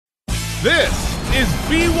This is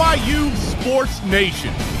BYU Sports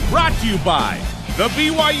Nation, brought to you by the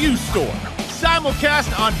BYU Store,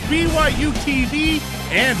 simulcast on BYUtv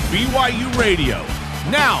and BYU Radio.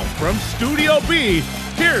 Now, from Studio B,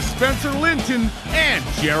 here's Spencer Linton and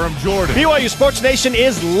Jarom Jordan. BYU Sports Nation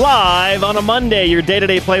is live on a Monday. Your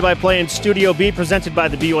day-to-day play-by-play in Studio B, presented by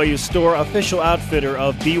the BYU Store, official outfitter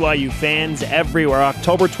of BYU fans everywhere.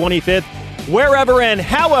 October 25th, wherever and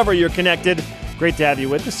however you're connected. Great to have you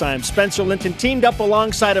with us. I'm Spencer Linton, teamed up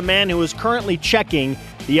alongside a man who is currently checking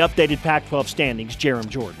the updated Pac-12 standings, Jarom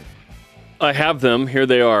Jordan. I have them. Here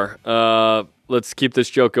they are. Let's keep this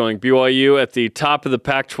joke going. BYU at the top of the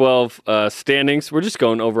Pac-12 standings. We're just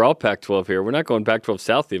going overall Pac-12 here. We're not going Pac-12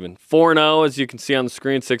 South even. 4-0, as you can see on the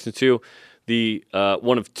screen, 6-2. The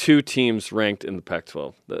one of two teams ranked in the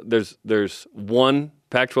Pac-12. There's one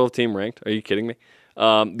Pac-12 team ranked. Are you kidding me?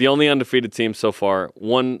 The only undefeated team so far,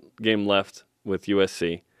 one game left with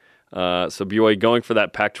USC. So BYU going for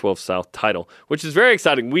that Pac-12 South title, which is very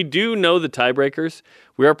exciting. We do know the tiebreakers.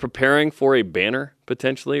 We are preparing for a banner,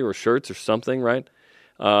 potentially, or shirts or something, right?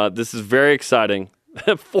 This is very exciting.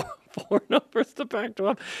 4-0 versus the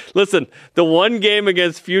Pac-12. Listen, the one game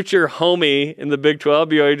against future homie in the Big 12,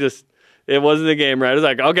 BYU it wasn't the game, right? It was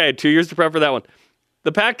like, okay, 2 years to prep for that one.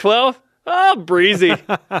 The Pac-12, breezy.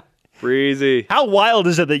 Breezy. How wild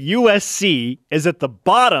is it that USC is at the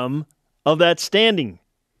bottom of that standing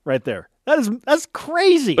right there? That's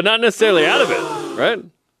crazy. But not necessarily out of it, right?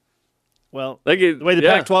 Well, the way the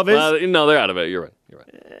Pac-12 is? No, they're out of it. You're right.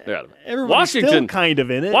 They're out of it. Everyone's still kind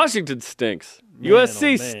of in it. Washington stinks.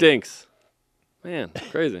 USC stinks. Man,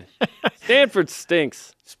 crazy. Stanford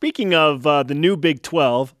stinks. Speaking of the new Big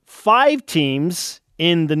 12, 5 teams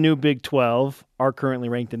in the new Big 12 are currently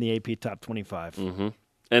ranked in the AP Top 25. Mm-hmm.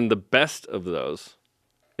 And the best of those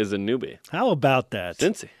is a newbie. How about that?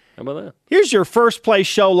 Cincy. How about that? Here's your first play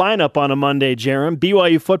show lineup on a Monday, Jarom.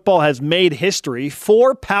 BYU football has made history.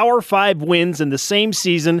 4 Power 5 wins in the same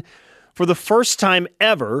season for the first time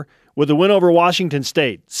ever with a win over Washington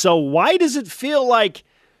State. So why does it feel like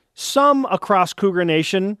some across Cougar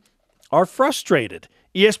Nation are frustrated?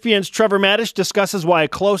 ESPN's Trevor Matich discusses why a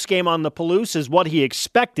close game on the Palouse is what he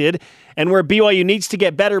expected and where BYU needs to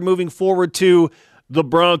get better moving forward to the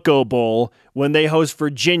Bronco Bowl when they host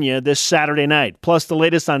Virginia this Saturday night. Plus the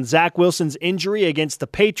latest on Zach Wilson's injury against the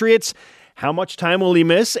Patriots. How much time will he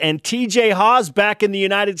miss? And TJ Haws back in the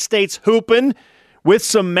United States hooping with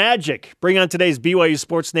some magic. Bring on today's BYU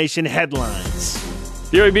Sports Nation headlines.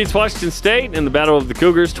 BYU beats Washington State in the Battle of the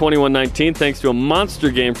Cougars 21-19 thanks to a monster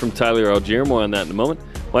game from Tyler Allgeier. More on that in a moment.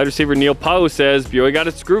 Wide receiver Neil Pau says BYU got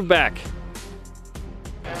its groove back.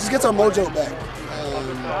 Just gets our mojo back.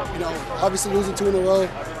 Obviously losing 2 in a row.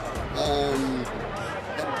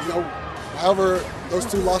 However those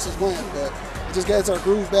 2 losses went, but it just gets our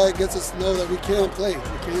groove back, gets us to know that we can play,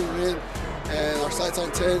 we can win, and our sights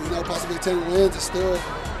on 10, possibly 10 wins is still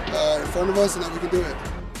in front of us, and that we can do it.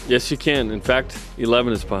 Yes, you can. In fact,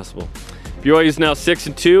 11 is possible. BYU is now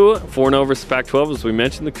 6-2, 4-0 versus Pac-12. As we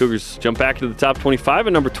mentioned, the Cougars jump back into the top 25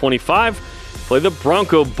 at number 25. Play the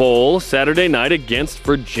Bronco Bowl Saturday night against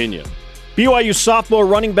Virginia. BYU sophomore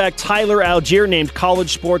running back Tyler Allgeier named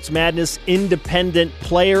College Sports Madness Independent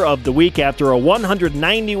Player of the Week after a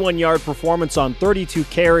 191-yard performance on 32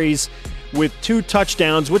 carries with 2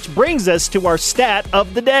 touchdowns, which brings us to our stat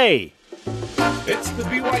of the day. It's the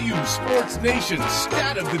BYU Sports Nation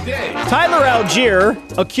stat of the day. Tyler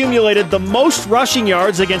Allgeier accumulated the most rushing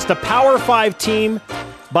yards against a Power 5 team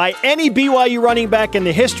by any BYU running back in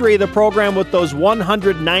the history of the program with those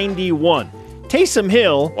 191. Taysom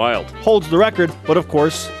Hill holds the record, but of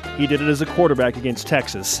course, he did it as a quarterback against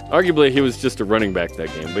Texas. Arguably, he was just a running back that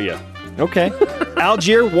game, but yeah. Okay.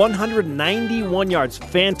 Allgeier, 191 yards.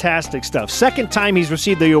 Fantastic stuff. Second time he's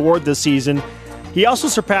received the award this season. He also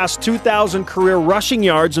surpassed 2,000 career rushing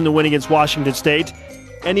yards in the win against Washington State,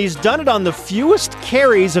 and he's done it on the fewest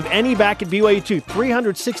carries of any back at BYU, too.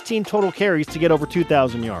 316 total carries to get over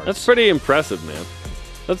 2,000 yards. That's pretty impressive, man.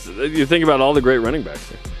 You think about all the great running backs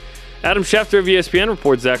there. Adam Schefter of ESPN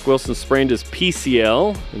reports Zach Wilson sprained his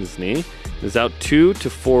PCL in his knee. Is out 2 to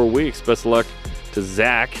 4 weeks. Best of luck to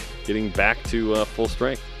Zach getting back to full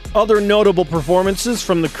strength. Other notable performances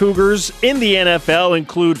from the Cougars in the NFL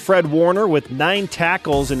include Fred Warner with 9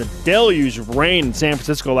 tackles in a deluge of rain in San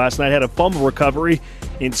Francisco last night. Had a fumble recovery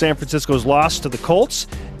in San Francisco's loss to the Colts.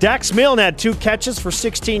 Dax Milne had 2 catches for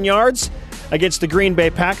 16 yards against the Green Bay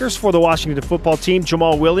Packers for the Washington football team.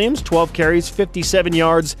 Jamal Williams, 12 carries, 57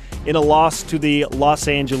 yards in a loss to the Los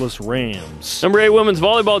Angeles Rams. Number 8 women's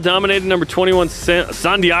volleyball dominated number 21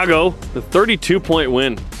 San Diego, the 32-point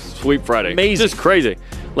win. Sweep Friday. Amazing. Just crazy.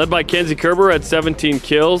 Led by Kenzie Kerber at 17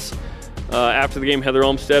 kills. After the game, Heather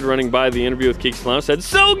Olmstead, running by the interview with Keeks Solano, said,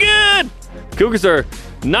 "So good!" Cougars are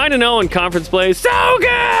 9-0 in conference play. So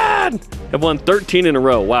good! Have won 13 in a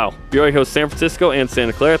row. Wow. BYU hosts San Francisco and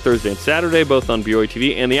Santa Clara Thursday and Saturday, both on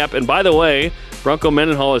BYUtv and the app. And by the way, Bronco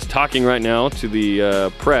Mendenhall is talking right now to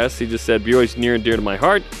the press. He just said, "BYU is near and dear to my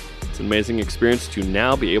heart. It's an amazing experience to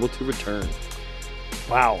now be able to return."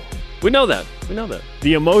 Wow. We know that. We know that.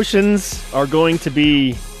 The emotions are going to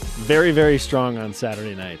be very, very strong on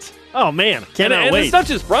Saturday nights. Oh, man. Cannot and wait. It's not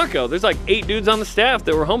just Bronco. There's like 8 dudes on the staff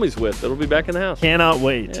that we're homies with that'll be back in the house. Cannot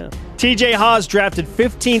wait. Yeah. TJ Haws drafted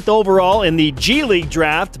 15th overall in the G League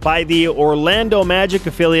draft by the Orlando Magic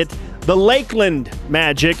affiliate, the Lakeland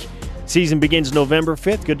Magic. Season begins November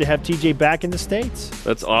 5th. Good to have TJ back in the States.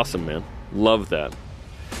 That's awesome, man. Love that.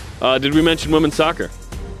 Did we mention women's soccer?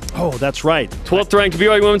 Oh, that's right. 12th ranked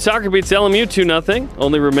BYU women's soccer beats LMU 2-0.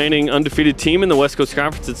 Only remaining undefeated team in the West Coast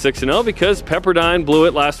Conference at 6-0 because Pepperdine blew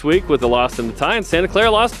it last week with a loss in the tie, and Santa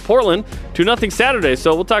Clara lost to Portland 2-0 Saturday.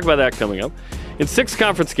 So we'll talk about that coming up. In 6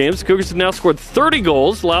 conference games, Cougars have now scored 30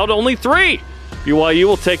 goals, allowed only 3. BYU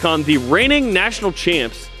will take on the reigning national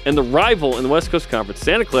champs and the rival in the West Coast Conference,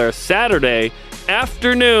 Santa Clara, Saturday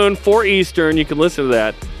afternoon, 4 Eastern. You can listen to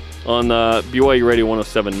that on BYU Radio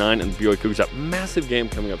 107.9 and the BYU Cougars up. Massive game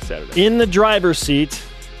coming up Saturday. In the driver's seat.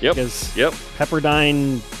 Yep. Because Yep.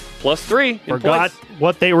 Pepperdine +3 in forgot points.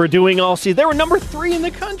 what they were doing all season. They were number 3 in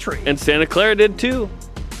the country. And Santa Clara did too.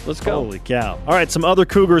 Let's go. Holy cow. All right, some other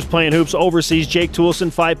Cougars playing hoops overseas. Jake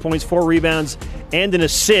Toulson, 5 points, 4 rebounds, and an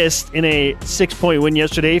assist in a 6-point win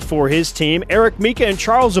yesterday for his team. Eric Mika and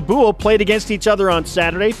Charles Abua played against each other on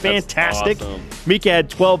Saturday. Fantastic. That's awesome. Mika had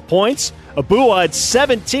 12 points. Abua had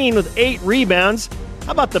 17 with 8 rebounds.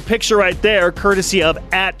 How about the picture right there, courtesy of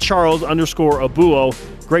 @Charles_Abuo.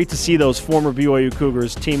 Great to see those former BYU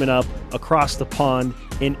Cougars teaming up across the pond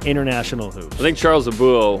in international hoops. I think Charles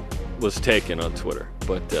Abuo was taken on Twitter.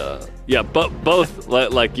 But, both,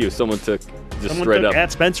 like you, someone took just Someone straight took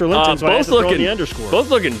up. @Spencer Linton, so I had to throw in the underscore. Both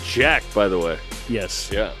looking jacked, by the way. Yes.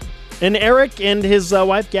 Yeah. And Eric and his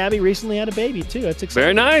wife, Gabby, recently had a baby, too. That's exciting.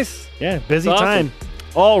 Very nice. Yeah, busy That's time.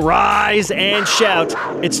 All rise and shout.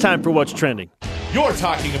 It's time for What's Trending. You're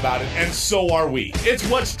talking about it, and so are we. It's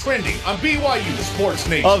What's Trending on BYU Sports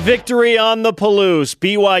Nation. A victory on the Palouse.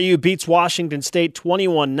 BYU beats Washington State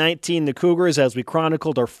 21-19. The Cougars, as we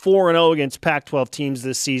chronicled, are 4-0 against Pac-12 teams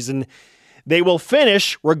this season. They will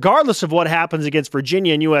finish, regardless of what happens against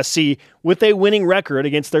Virginia and USC, with a winning record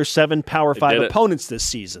against their 7 Power 5 opponents this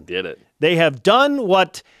season. Did it. They have done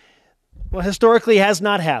what historically has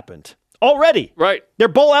not happened. Already. Right. They're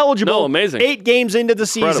bowl eligible. No, amazing. 8 games into the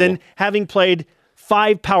season, Incredible. having played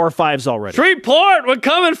 5 Power 5s already. Shreveport, we're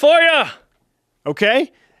coming for you.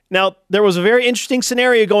 Okay? Now, there was a very interesting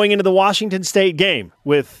scenario going into the Washington State game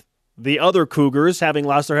with the other Cougars having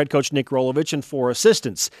lost their head coach Nick Rolovich and 4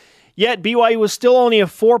 assistants. Yet, BYU was still only a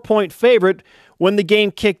 4-point favorite when the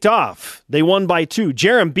game kicked off. They won by 2.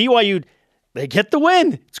 Jarom, BYU, they get the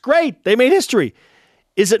win. It's great. They made history.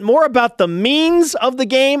 Is it more about the means of the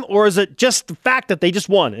game, or is it just the fact that they just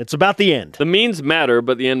won? It's about the end. The means matter,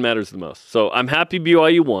 but the end matters the most. So I'm happy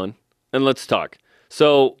BYU won, and let's talk.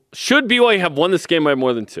 So should BYU have won this game by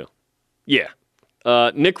more than 2? Yeah.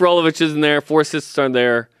 Nick Rolovich isn't there. 4 assists aren't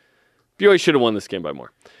there. BYU should have won this game by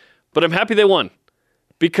more. But I'm happy they won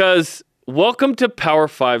because welcome to Power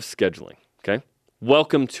 5 scheduling, okay?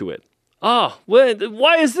 Welcome to it.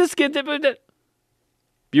 Why is this game?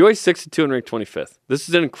 BYU 6-2 and ranked 25th. This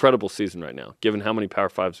is an incredible season right now, given how many Power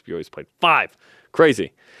 5s BYU's played. 5.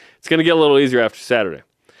 Crazy. It's going to get a little easier after Saturday.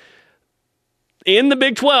 In the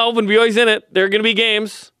Big 12, when BYU's in it, there are going to be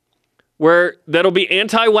games where that'll be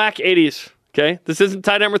anti-whack 80s, okay? This isn't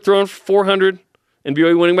Ty Detmer throwing for 400 and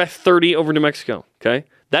BYU winning by 30 over New Mexico, okay?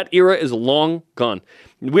 That era is long gone.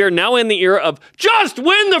 We are now in the era of just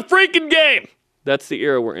win the freaking game. That's the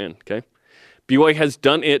era we're in, okay? BYU has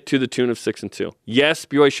done it to the tune of 6-2. Yes,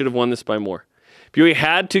 BYU should have won this by more. BYU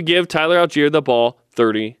had to give Tyler Allgeier the ball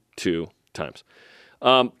 32 times.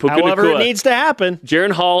 However, Nakua, it needs to happen.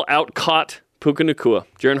 Jaron Hall out-caught Puka Nakua.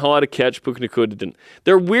 Jaron Hall had a catch, Puka Nakua didn't.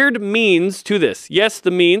 There are weird means to this. Yes,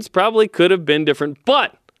 the means probably could have been different,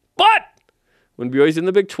 but when BYU's in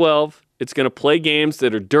the Big 12, it's going to play games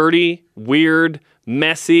that are dirty, weird,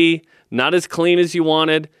 messy, not as clean as you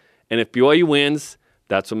wanted, and if BYU wins,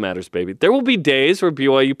 that's what matters, baby. There will be days where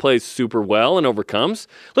BYU plays super well and overcomes.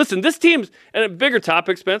 Listen, this team's, and a bigger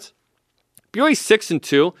topic, Spence, BYU's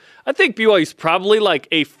 6-2. I think BYU's probably like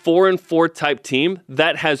a 4-4 type team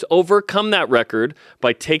that has overcome that record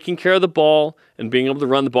by taking care of the ball and being able to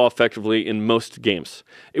run the ball effectively in most games.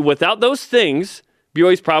 Without those things,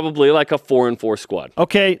 BYU's probably like a 4-4 squad.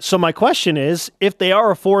 Okay, so my question is, if they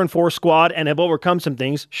are a 4-4 squad and have overcome some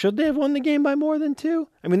things, should they have won the game by more than 2?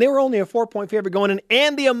 I mean, they were only a 4-point favorite going in,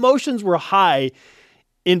 and the emotions were high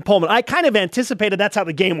in Pullman. I kind of anticipated that's how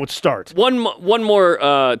the game would start. One more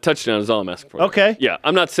touchdown is all I'm asking for. Okay. Yeah,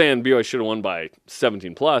 I'm not saying BYU should have won by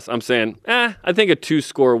 17 plus. I'm saying, I think a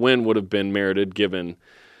 2-score win would have been merited given.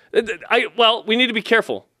 We need to be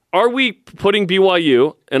careful. Are we putting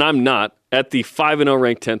BYU, and I'm not, at the 5-0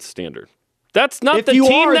 ranked 10th standard? That's not the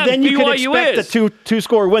team that then you BYU can expect is. a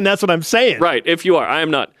two-score win. That's what I'm saying. Right, if you are. I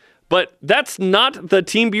am not. But that's not the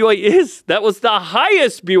team BYU is. That was the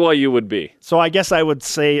highest BYU would be. So I guess I would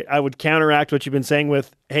say I would counteract what you've been saying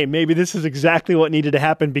with, hey, maybe this is exactly what needed to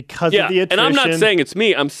happen because of the attrition. And I'm not saying it's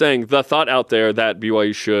me. I'm saying the thought out there that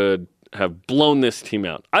BYU should have blown this team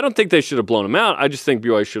out. I don't think they should have blown them out. I just think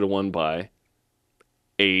BYU should have won by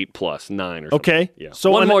 8 plus 9 or something. Okay. Yeah.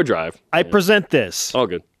 So one more drive. I present this. All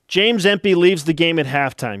good. James Empey leaves the game at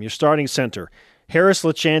halftime. Your starting center. Harris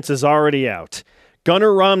LaChance is already out.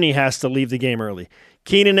 Gunnar Romney has to leave the game early.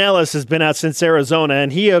 Keenan Ellis has been out since Arizona,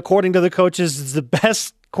 and he, according to the coaches, is the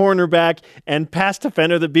best cornerback and pass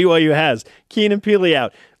defender that BYU has. Keenan Peely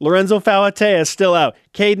out. Lorenzo Fauatea is still out.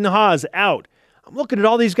 Caden Haas out. I'm looking at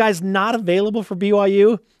all these guys not available for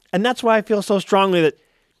BYU, and that's why I feel so strongly that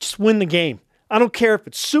just win the game. I don't care if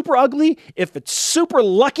it's super ugly, if it's super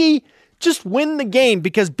lucky, just win the game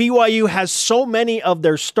because BYU has so many of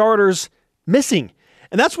their starters missing.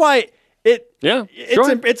 And that's why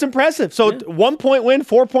it's impressive. So 1-point win,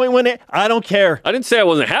 4-point win, I don't care. I didn't say I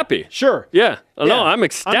wasn't happy. Sure. Yeah. No, I'm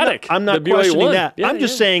ecstatic. I'm not questioning that. I'm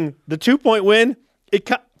just saying the 2-point win,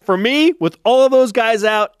 for me, with all of those guys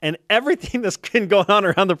out and everything that's been going on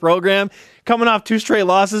around the program, coming off 2 straight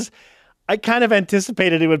losses, I kind of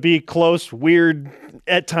anticipated it would be close, weird,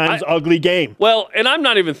 at times ugly game. Well, and I'm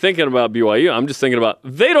not even thinking about BYU. I'm just thinking about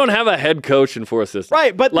they don't have a head coach and 4 assistants.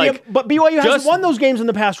 Right, but BYU hasn't won those games in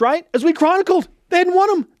the past, right? As we chronicled, they hadn't won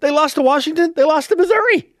them. They lost to Washington. They lost to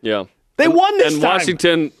Missouri. Yeah. They won this time. And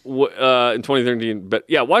Washington in 2013. But,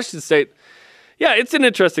 yeah, Washington State, yeah, it's an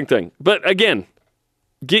interesting thing. But, again,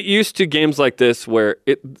 get used to games like this where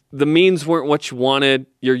the means weren't what you wanted.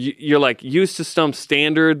 You're like used to some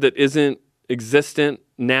standard that isn't existent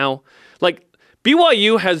now. Like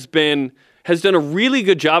BYU has done a really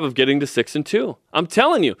good job of getting to 6-2. I'm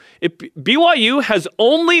telling you, BYU has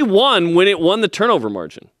only won when it won the turnover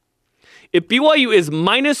margin. If BYU is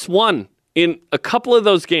 -1 in a couple of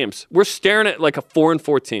those games, we're staring at like a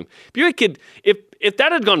 4-4 team. BYU could, if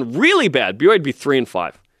that had gone really bad, BYU would be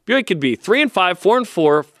 3-5. BYU could be 3-5,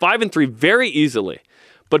 4-4, 5-3 very easily.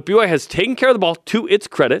 But BYU has taken care of the ball to its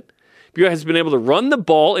credit. BYU has been able to run the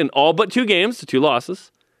ball in all but 2 games, the 2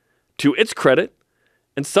 losses, to its credit.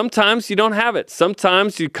 And sometimes you don't have it.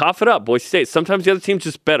 Sometimes you cough it up, Boise State. Sometimes the other team's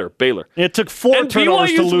just better, Baylor. It took 4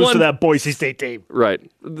 turnovers to lose to that Boise State team. Right.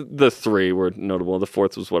 The 3 were notable. The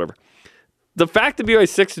 4th was whatever. The fact that BYU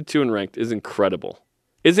is 6-2 and ranked is incredible.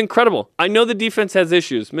 I know the defense has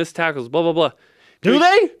issues, missed tackles, blah, blah, blah. Do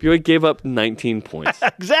they? BYU gave up 19 points.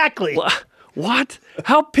 Exactly. What?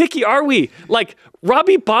 How picky are we? Like,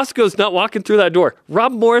 Robbie Bosco's not walking through that door.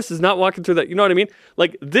 Rob Morris is not walking through that. You know what I mean?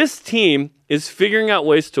 Like, this team is figuring out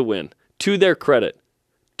ways to win. To their credit.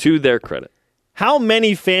 How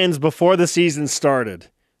many fans before the season started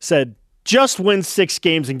said, just win 6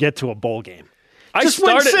 games and get to a bowl game?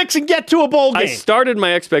 Win 6 and get to a bowl game. I started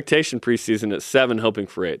my expectation preseason at 7, hoping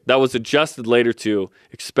for 8. That was adjusted later to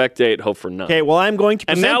expect 8, hope for 9. Okay, well, I'm going to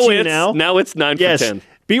present to you now. Now it's 9 for 10.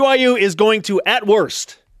 BYU is going to, at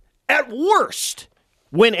worst,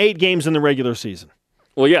 win 8 games in the regular season.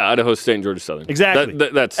 Well, yeah, Idaho State and Georgia Southern. Exactly.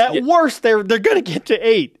 That's at worst, they're going to get to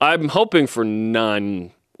 8. I'm hoping for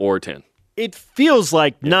 9 or 10. It feels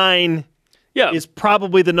like 9 is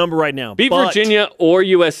probably the number right now. Beat Virginia or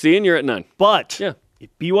USC, and you're at 9. But if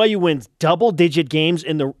BYU wins double-digit games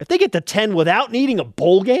if they get to 10 without needing a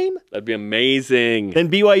bowl game, that'd be amazing. Then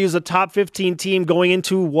BYU is a top 15 team going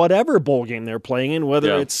into whatever bowl game they're playing in,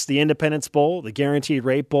 whether it's the Independence Bowl, the Guaranteed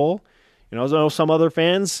Rate Bowl. You know, I know some other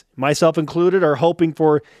fans, myself included, are hoping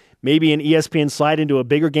for maybe an ESPN slide into a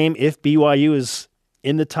bigger game if BYU is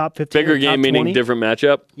in the top 15. Bigger game meaning different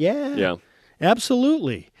matchup? Yeah.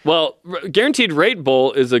 Absolutely. Well, Guaranteed Rate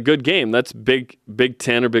Bowl is a good game. That's Big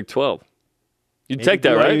 10 or Big 12. You'd take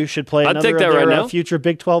that, right? You should play another take that of their right now. Future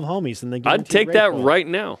Big 12 homies in the Guaranteed I'd take Rate that Bowl. right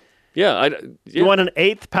now. Yeah. You want an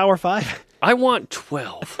 8th Power 5? I want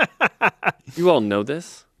 12. You all know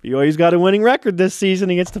this. BYU's got a winning record this season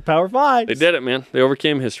against the Power 5. They did it, man. They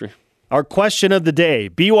overcame history. Our question of the day,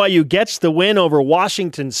 BYU gets the win over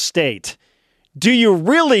Washington State. Do you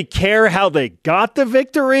really care how they got the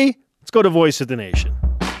victory, Let's go to Voice of the Nation.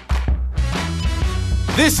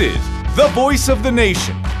 This is the Voice of the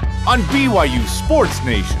Nation on BYU Sports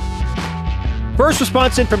Nation. First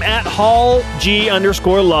response in from @HallG_love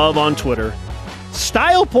on Twitter.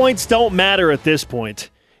 Style points don't matter at this point.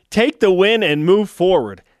 Take the win and move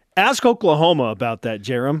forward. Ask Oklahoma about that,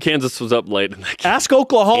 Jarom. Kansas was up late in that game. Ask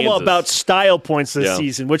Oklahoma about style points this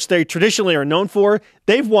season, which they traditionally are known for.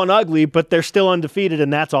 They've won ugly, but they're still undefeated,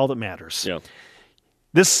 and that's all that matters. Yeah.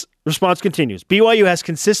 This response continues. BYU has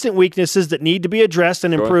consistent weaknesses that need to be addressed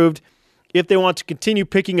and improved if they want to continue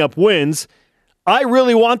picking up wins. I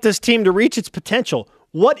really want this team to reach its potential.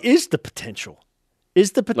 What is the potential?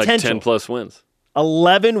 Is the potential like 10-plus wins?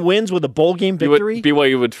 11 wins with a bowl game victory?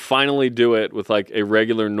 BYU would finally do it with like a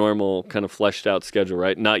regular, normal, kind of fleshed out schedule,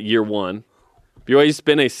 right? Not year one. BYU's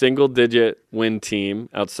been a single-digit win team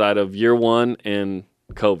outside of year one and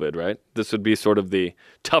COVID, right? This would be sort of the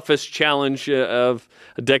toughest challenge of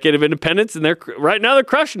a decade of independence, and right now they're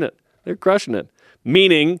crushing it. They're crushing it,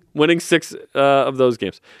 meaning winning 6 of those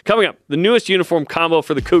games. Coming up, the newest uniform combo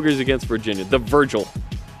for the Cougars against Virginia, the Virgil.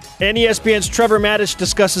 And ESPN's Trevor Matich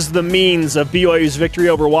discusses the means of BYU's victory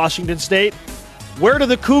over Washington State. Where do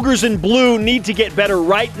the Cougars in blue need to get better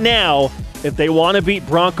right now if they want to beat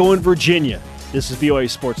Bronco and Virginia? This is BYU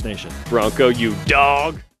Sports Nation. Bronco, you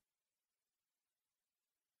dog.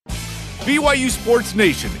 BYU Sports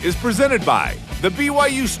Nation is presented by The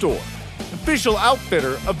BYU Store, official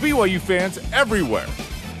outfitter of BYU fans everywhere.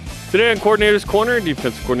 Today on Coordinator's Corner,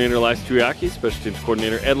 defensive coordinator Elias Tuyaki, special teams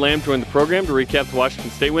coordinator Ed Lamb joined the program to recap the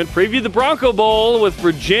Washington State win, preview the Bronco Bowl with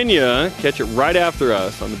Virginia. Catch it right after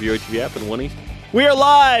us on the BYUtv app at 1 Eastern. We are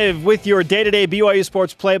live with your day-to-day BYU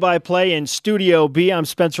Sports play-by-play in Studio B. I'm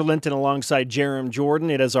Spencer Linton alongside Jarom Jordan.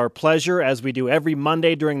 It is our pleasure, as we do every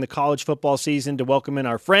Monday during the college football season, to welcome in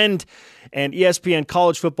our friend and ESPN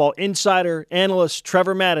college football insider, analyst,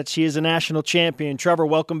 Trevor Matich. He is a national champion. Trevor,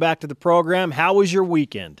 welcome back to the program. How was your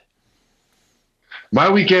weekend? My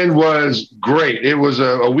weekend was great. It was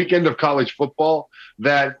a weekend of college football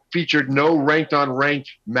that featured no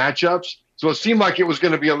ranked-on-ranked matchups. So it seemed like it was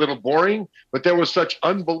going to be a little boring, but there was such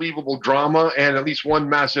unbelievable drama and at least one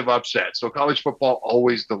massive upset. So college football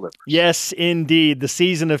always delivers. Yes, indeed. The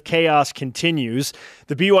season of chaos continues.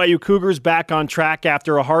 The BYU Cougars back on track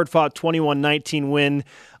after a hard-fought 21-19 win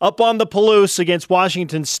up on the Palouse against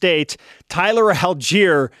Washington State. Tyler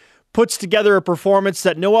Allgeier puts together a performance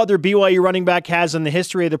that no other BYU running back has in the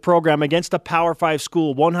history of the program against a Power 5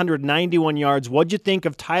 school, 191 yards. What'd you think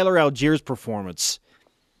of Tyler Allgeier's performance?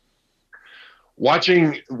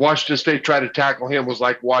 Watching Washington State try to tackle him was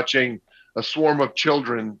like watching a swarm of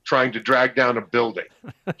children trying to drag down a building.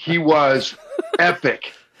 He was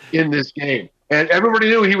epic in this game. And everybody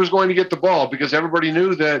knew he was going to get the ball because everybody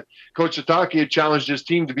knew that Coach Satake had challenged his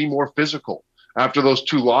team to be more physical after those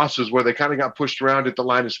 2 losses where they kind of got pushed around at the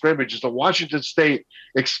line of scrimmage. So Washington State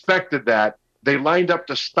expected that. They lined up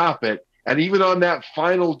to stop it. And even on that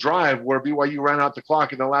final drive where BYU ran out the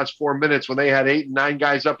clock in the last 4 minutes when they had 8 and 9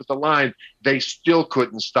 guys up at the line, they still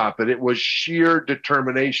couldn't stop it. It was sheer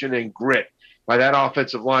determination and grit by that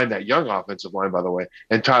offensive line, that young offensive line, by the way,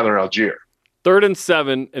 and Tyler Allgeier. 3rd and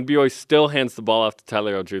 7, and BYU still hands the ball off to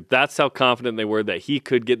Tyler Allgeier. That's how confident they were that he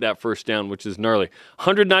could get that first down, which is gnarly.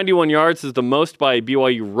 191 yards is the most by a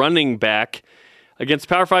BYU running back against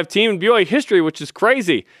Power 5 team in BYU history, which is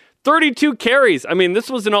crazy. 32 carries. I mean, this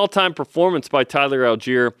was an all-time performance by Tyler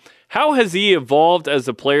Allgeier. How has he evolved as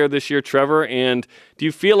a player this year, Trevor? And do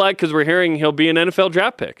you feel like, because we're hearing he'll be an NFL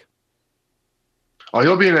draft pick? Oh,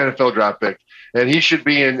 he'll be an NFL draft pick. And he should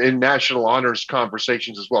be in national honors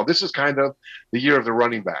conversations as well. This is kind of the year of the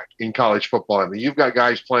running back in college football. I mean, you've got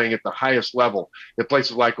guys playing at the highest level at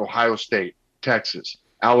places like Ohio State, Texas,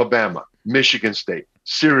 Alabama, Michigan State,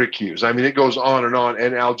 Syracuse. I mean, it goes on. And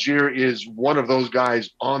Allgeier is one of those guys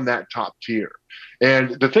on that top tier.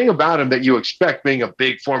 And the thing about him that you expect being a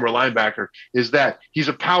big former linebacker is that he's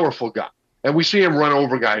a powerful guy. And we see him run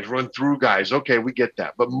over guys, run through guys. Okay, we get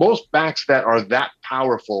that. But most backs that are that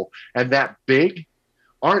powerful and that big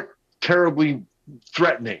aren't terribly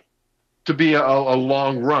threatening to be a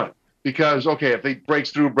long run. Because, okay, if he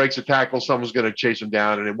breaks a tackle, someone's going to chase him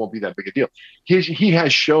down and it won't be that big a deal. He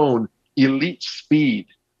has shown elite speed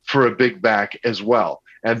for a big back as well.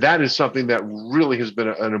 And that is something that really has been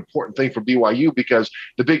an important thing for BYU because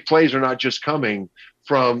the big plays are not just coming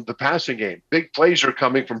from the passing game. Big plays are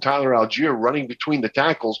coming from Tyler Allgeier running between the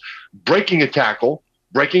tackles, breaking a tackle,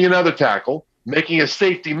 breaking another tackle, making a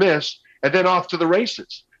safety miss, and then off to the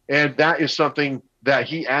races. And that is something that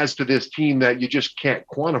he adds to this team that you just can't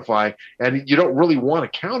quantify, and you don't really want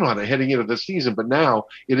to count on it heading into the season. But now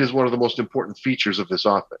it is one of the most important features of this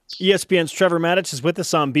offense. ESPN's Trevor Matich is with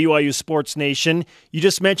us on BYU Sports Nation. You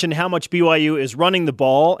just mentioned how much BYU is running the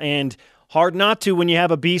ball, and hard not to when you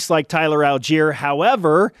have a beast like Tyler Allgeier.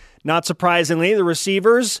 However, not surprisingly, the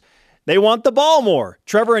receivers, they want the ball more.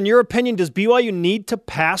 Trevor, in your opinion, does BYU need to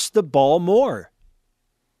pass the ball more?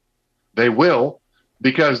 They will,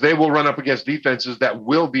 because they will run up against defenses that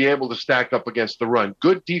will be able to stack up against the run.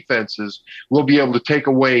 Good defenses will be able to take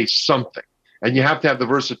away something. And you have to have the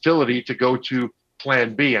versatility to go to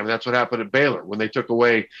plan B. I mean, that's what happened at Baylor. When they took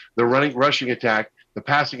away the rushing attack, the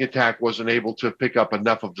passing attack wasn't able to pick up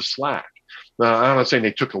enough of the slack. I'm not saying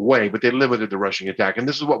they took away, but they limited the rushing attack. And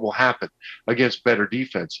this is what will happen against better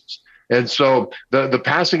defenses. And so the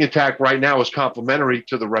passing attack right now is complementary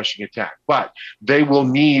to the rushing attack, but they will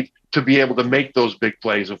need to be able to make those big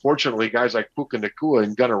plays. Unfortunately, guys like Puka Nacua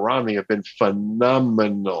and Gunnar Romney have been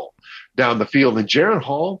phenomenal down the field. And Jaron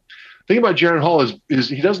Hall, the thing about Jaron Hall is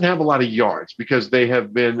he doesn't have a lot of yards because they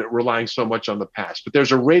have been relying so much on the pass. But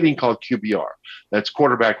there's a rating called QBR, that's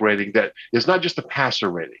quarterback rating, that is not just a passer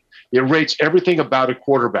rating. It rates everything about a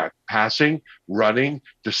quarterback: passing, running,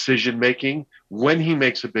 decision-making, when he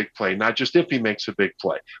makes a big play, not just if he makes a big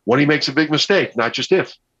play, when he makes a big mistake, not just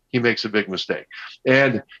if he makes a big mistake.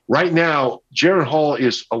 And right now, Jaron Hall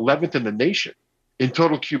is 11th in the nation in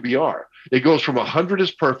total QBR. It goes from 100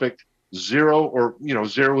 is perfect, 0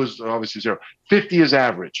 is obviously 0. 50 is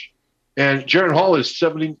average. And Jaron Hall is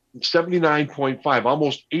 79.5,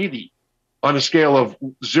 almost 80 on a scale of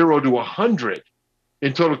 0 to 100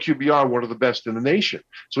 in total QBR, one of the best in the nation.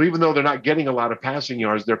 So even though they're not getting a lot of passing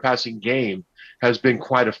yards, their passing game has been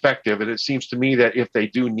quite effective. And it seems to me that if they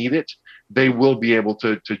do need it, they will be able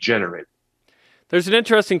to generate it. There's an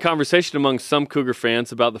interesting conversation among some Cougar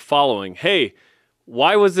fans about the following. Hey,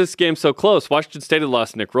 why was this game so close? Washington State had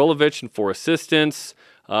lost Nick Rolovich and 4 assistants.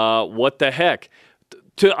 What the heck?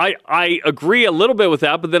 I agree a little bit with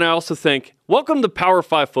that, but then I also think, welcome to Power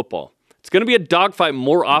 5 football. It's going to be a dogfight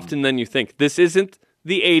more often than you think. This isn't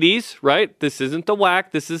the 80s, right? This isn't the WAC.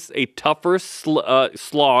 This is a tougher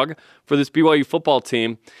slog for this BYU football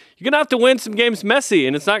team. You're going to have to win some games messy,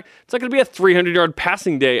 and it's not going to be a 300-yard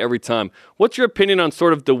passing day every time. What's your opinion on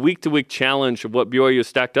sort of the week-to-week challenge of what BYU has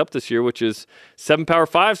stacked up this year, which is 7 Power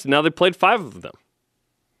 5s, and now they played 5 of them?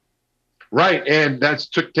 Right, and that's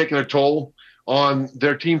taken a toll on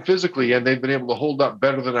their team physically, and they've been able to hold up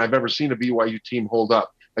better than I've ever seen a BYU team hold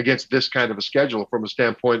up against this kind of a schedule from a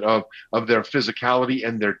standpoint of their physicality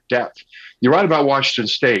and their depth. You're right about Washington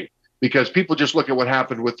State, because people just look at what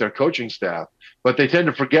happened with their coaching staff, but they tend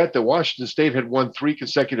to forget that Washington State had won 3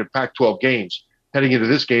 consecutive Pac-12 games heading into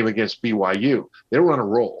this game against BYU. They were on a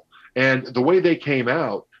roll. And the way they came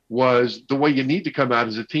out was the way you need to come out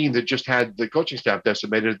as a team that just had the coaching staff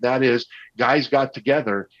decimated. That is, guys got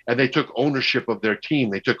together and they took ownership of their team.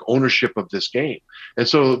 They took ownership of this game. And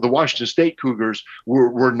so the Washington State Cougars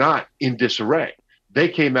were not in disarray. They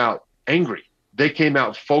came out angry. They came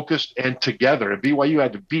out focused and together. And BYU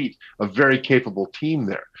had to beat a very capable team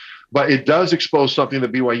there. But it does expose something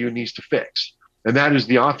that BYU needs to fix. And that is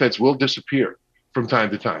the offense will disappear from time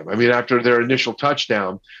to time. I mean, after their initial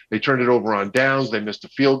touchdown, they turned it over on downs. They missed a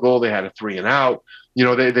field goal. They had a 3 and out. You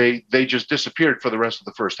know, they just disappeared for the rest of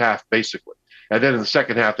the first half, basically. And then in the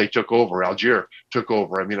second half, they took over. Allgeier took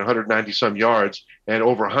over. I mean, 190-some yards, and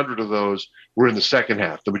over 100 of those were in the second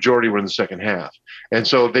half. The majority were in the second half. And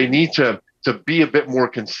so they need to be a bit more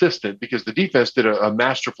consistent, because the defense did a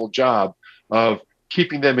masterful job of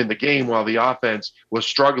keeping them in the game while the offense was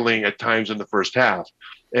struggling at times in the first half.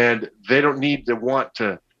 And they don't need to want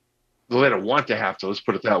to, they don't want to have to, let's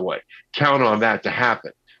put it that way, count on that to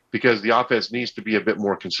happen, because the offense needs to be a bit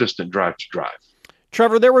more consistent drive to drive.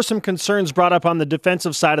 Trevor, there were some concerns brought up on the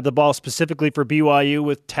defensive side of the ball, specifically for BYU,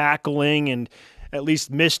 with tackling and at least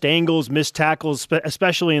missed angles, missed tackles,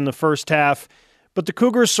 especially in the first half. But the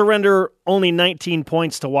Cougars surrender only 19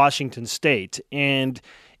 points to Washington State. And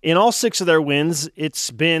in all 6 of their wins, it's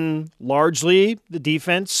been largely the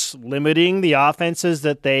defense limiting the offenses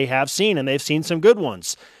that they have seen, and they've seen some good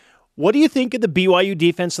ones. What do you think of the BYU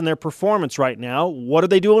defense and their performance right now? What are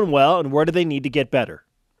they doing well, and where do they need to get better?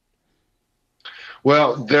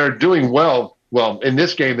 Well, they're doing well. Well, in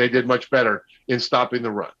this game, they did much better in stopping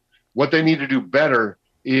the run. What they need to do better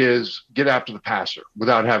is get after the passer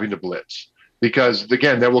without having to blitz. Because,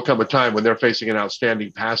 again, there will come a time when they're facing an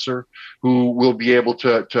outstanding passer who will be able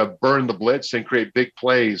to burn the blitz and create big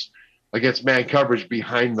plays against man coverage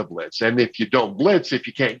behind the blitz. And if you don't blitz, if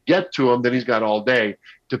you can't get to him, then he's got all day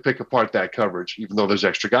to pick apart that coverage, even though there's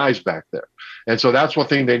extra guys back there. And so that's one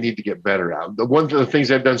thing they need to get better at. One of the things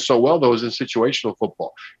they've done so well, though, is in situational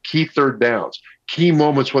football. Key third downs, key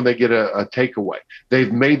moments when they get a takeaway.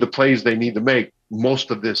 They've made the plays they need to make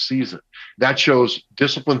most of this season. That shows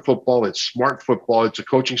disciplined football. It's smart football. It's a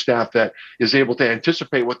coaching staff that is able to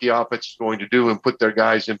anticipate what the offense is going to do and put their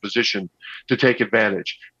guys in position to take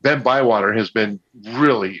advantage. Ben Bywater has been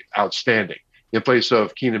really outstanding in place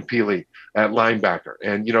of Keenan Peely at linebacker.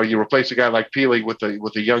 And, you know, you replace a guy like Peely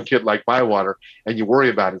with a young kid like Bywater, and you worry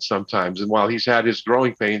about it sometimes. And while he's had his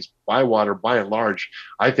growing pains, Bywater, by and large,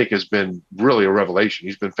 I think has been really a revelation.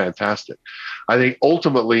 He's been fantastic. I think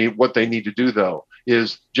ultimately what they need to do, though,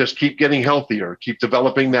 is just keep getting healthier, keep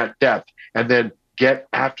developing that depth, and then get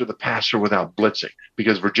after the passer without blitzing.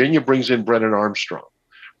 Because Virginia brings in Brennan Armstrong.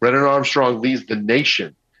 Brennan Armstrong leads the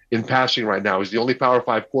nation in passing right now. He's the only Power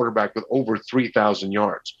 5 quarterback with over 3,000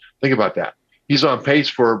 yards. Think about that. He's on pace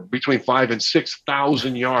for between 5,000 and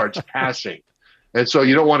 6,000 yards passing. And so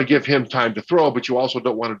you don't want to give him time to throw, but you also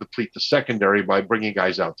don't want to deplete the secondary by bringing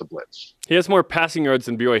guys out to blitz. He has more passing yards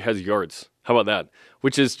than BYU has yards. How about that?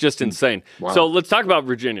 Which is just insane. Wow. So let's talk about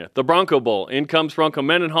Virginia. The Bronco Bowl. In comes Bronco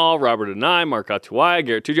Mendenhall, Robert Anai, Mark Atuai,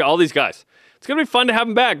 Garrett Tuja, all these guys. It's going to be fun to have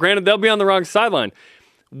them back. Granted, they'll be on the wrong sideline.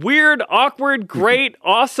 Weird, awkward, great,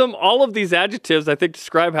 awesome. All of these adjectives, I think,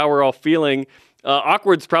 describe how we're all feeling.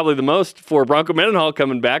 Awkward's probably the most for Bronco Mendenhall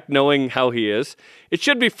coming back, knowing how he is. It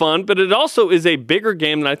should be fun, but it also is a bigger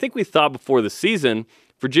game than I think we thought before the season.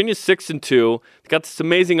 Virginia's 6-2. They got this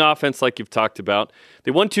amazing offense like you've talked about.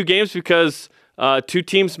 They won 2 games because two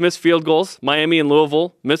teams missed field goals. Miami and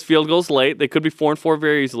Louisville missed field goals late. They could be 4-4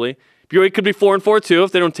 very easily. BYU could be 4-4 too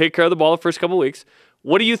if they don't take care of the ball the first couple weeks.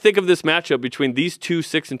 What do you think of this matchup between these two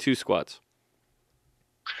 6-2 squads?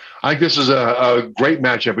 I think this is a great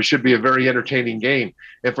matchup. It should be a very entertaining game.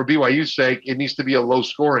 And for BYU's sake, it needs to be a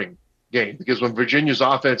low-scoring game because when Virginia's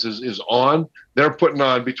offense is on, they're putting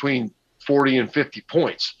on between 40 and 50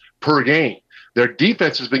 points per game. Their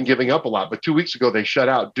defense has been giving up a lot, but 2 weeks ago they shut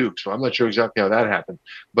out Duke, so I'm not sure exactly how that happened.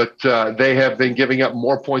 But they have been giving up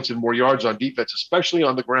more points and more yards on defense, especially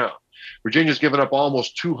on the ground. Virginia's given up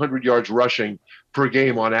almost 200 yards rushing per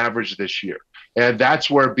game on average this year. And that's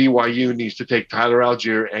where BYU needs to take Tyler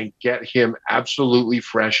Allgeier and get him absolutely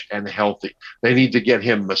fresh and healthy. They need to get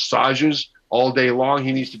him massages all day long.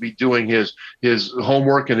 He needs to be doing his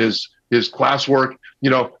homework and his classwork,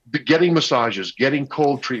 getting massages, getting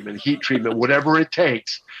cold treatment, heat treatment, whatever it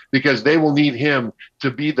takes, because they will need him to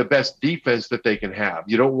be the best defense that they can have.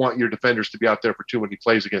 You don't want your defenders to be out there for too many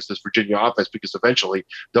plays against this Virginia offense because eventually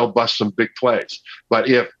they'll bust some big plays. But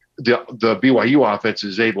if the BYU offense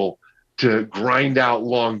is able to grind out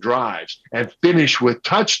long drives and finish with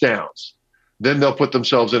touchdowns, then they'll put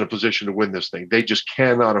themselves in a position to win this thing. They just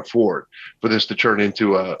cannot afford for this to turn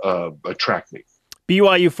into a track meet.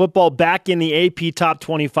 BYU football back in the AP Top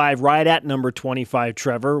 25, right at number 25,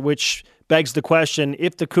 Trevor, which begs the question,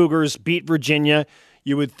 if the Cougars beat Virginia,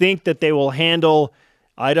 you would think that they will handle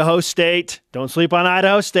Idaho State. Don't sleep on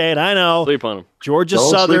Idaho State, I know. Sleep on them. Georgia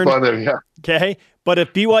Don't Southern. Sleep on them, yeah. Okay, but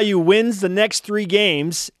if BYU wins the next 3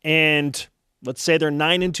 games, and let's say they're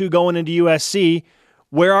 9-2 going into USC,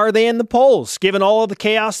 where are they in the polls, given all of the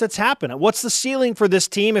chaos that's happened? What's the ceiling for this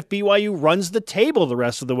team if BYU runs the table the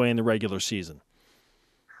rest of the way in the regular season?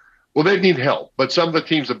 Well, they need help, but some of the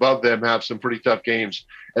teams above them have some pretty tough games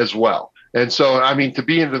as well. And so, to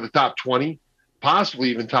be into the top 20, possibly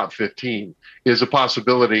even top 15, is a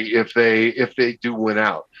possibility if they do win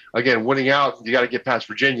out. Again, winning out, you got to get past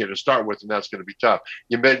Virginia to start with, and that's going to be tough.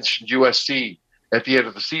 You mentioned USC at the end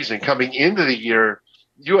of the season. Coming into the year,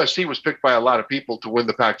 USC was picked by a lot of people to win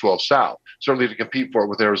the Pac-12 South, certainly to compete for it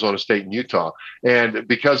with Arizona State and Utah. And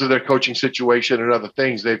because of their coaching situation and other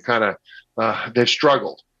things, they've they've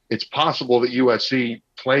struggled. It's possible that USC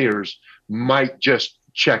players might just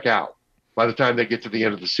check out by the time they get to the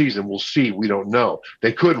end of the season. We'll see. We don't know.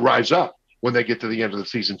 They could rise up when they get to the end of the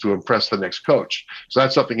season to impress the next coach. So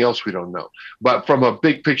that's something else we don't know. But from a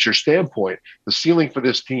big picture standpoint, the ceiling for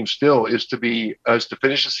this team still is to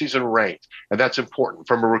finish the season ranked. And that's important.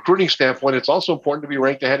 From a recruiting standpoint, it's also important to be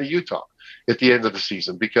ranked ahead of Utah at the end of the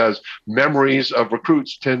season because memories of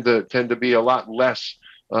recruits tend to be a lot less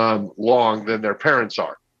long than their parents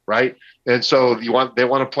are. Right. And so they want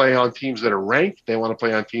to play on teams that are ranked. They want to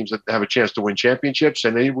play on teams that have a chance to win championships.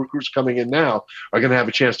 And any recruits coming in now are going to have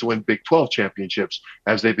a chance to win Big 12 championships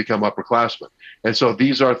as they become upperclassmen. And so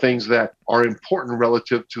these are things that are important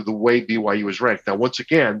relative to the way BYU is ranked. Now, once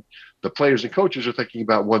again, The players and coaches are thinking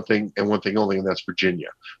about one thing and one thing only, and that's Virginia.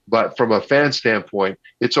 But from a fan standpoint,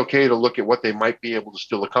 it's okay to look at what they might be able to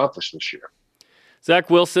still accomplish this year. Zach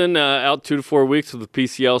Wilson out 2 to 4 weeks with a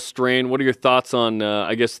PCL strain. What are your thoughts on,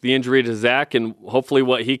 the injury to Zach and hopefully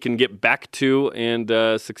what he can get back to and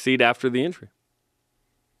succeed after the injury?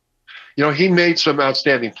 He made some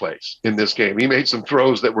outstanding plays in this game. He made some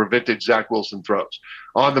throws that were vintage Zach Wilson throws.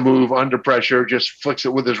 On the move, under pressure, just flicks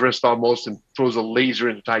it with his wrist almost and throws a laser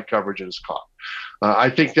into tight coverage and is caught.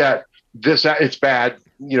 I think that it's bad.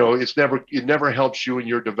 It never helps you in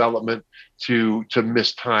your development to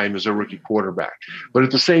miss time as a rookie quarterback. But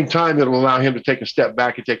at the same time, it'll allow him to take a step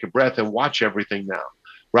back and take a breath and watch everything now,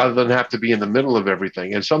 rather than have to be in the middle of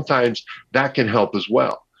everything. And sometimes that can help as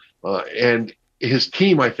well. And his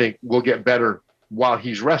team, I think, will get better while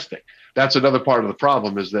he's resting. That's another part of the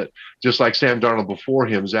problem, is that just like Sam Darnold before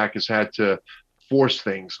him, Zach has had to force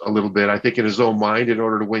things a little bit, I think, in his own mind in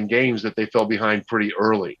order to win games that they fell behind pretty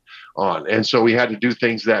early on. And so he had to do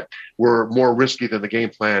things that were more risky than the game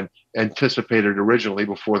plan anticipated originally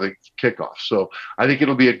before the kickoff. So I think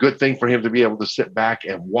it'll be a good thing for him to be able to sit back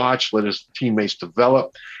and watch, let his teammates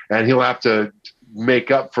develop, and he'll have to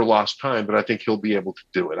make up for lost time, but I think he'll be able to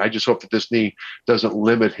do it. I just hope that this knee doesn't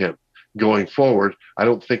limit him going forward. I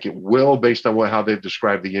don't think it will, based on how they've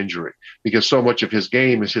described the injury, because so much of his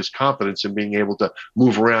game is his confidence in being able to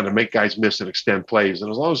move around and make guys miss and extend plays.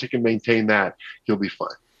 And as long as he can maintain that, he'll be fine.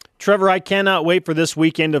 Trevor, I cannot wait for this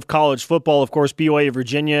weekend of college football. Of course, BYU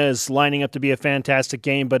Virginia is lining up to be a fantastic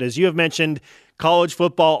game, but as you have mentioned, college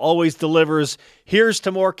football always delivers. Here's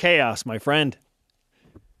to more chaos, my friend.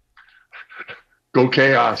 Go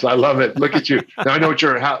chaos. I love it. Look at you. Now I know what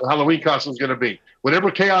your Halloween costume is going to be.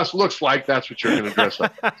 Whatever chaos looks like, that's what you're going to dress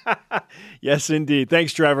up. Yes, indeed.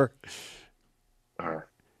 Thanks, Trevor. All right.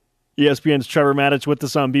 ESPN's Trevor Matich with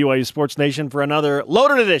us on BYU Sports Nation for another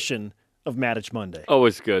loaded edition of Matich Monday.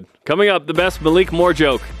 Always good. Coming up, the best Malik Moore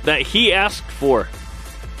joke that he asked for.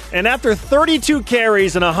 And after 32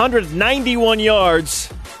 carries and 191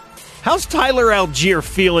 yards, how's Tyler Allgeier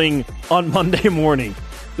feeling on Monday morning?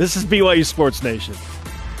 This is BYU Sports Nation.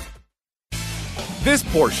 This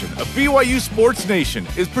portion of BYU Sports Nation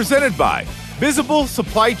is presented by Visible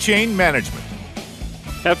Supply Chain Management.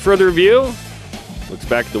 Have further review. Looks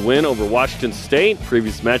back at the win over Washington State.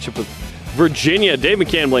 Previous matchup with Virginia. Dave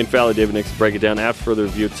McCann, Blaine Fowler, David Nix break it down after further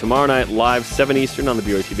review tomorrow night live 7 Eastern on the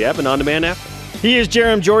BYUtv app and on-demand app. He is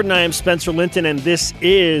Jarom Jordan. I am Spencer Linton, and this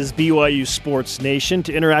is BYU Sports Nation.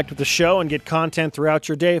 To interact with the show and get content throughout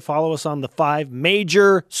your day, follow us on the 5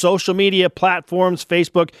 major social media platforms: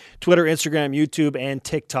 Facebook, Twitter, Instagram, YouTube, and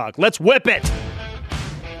TikTok. Let's whip it!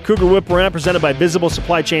 Cougar Whip Around, presented by Visible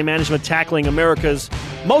Supply Chain Management, tackling America's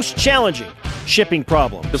most challenging shipping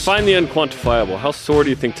problems. Define the unquantifiable. How sore do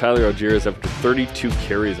you think Tyler Allgeier is after 32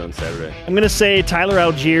 carries on Saturday? I'm going to say Tyler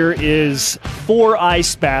Allgeier is 4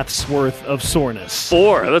 ice baths worth of soreness.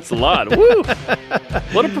 4? That's a lot. Woo!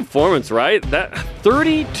 What a performance, right? That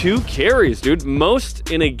 32 carries, dude.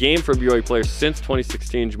 Most in a game for a BYU player since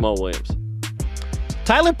 2016, Jamal Williams.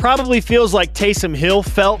 Tyler probably feels like Taysom Hill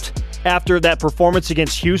felt after that performance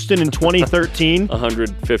against Houston in 2013.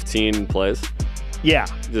 115 plays. Yeah.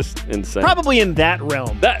 Just insane. Probably in that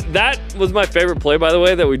realm. That was my favorite play, by the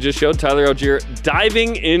way, that we just showed. Tyler Allgeier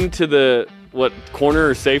diving into the, corner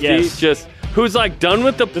or safety. Yes. Just, who's done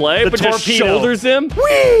with the play, but torpedo. just shoulders him.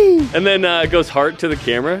 Whee! And then goes heart to the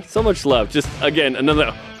camera. So much love. Just, again,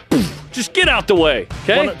 another, just get out the way,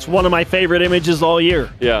 okay? It's one of my favorite images all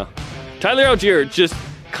year. Yeah. Tyler Allgeier just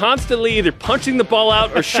constantly either punching the ball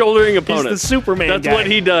out or shouldering opponents. He's the Superman That's guy. what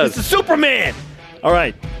he does. He's the Superman! All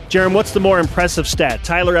right, Jarom, what's the more impressive stat?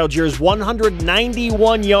 Tyler Allgeier's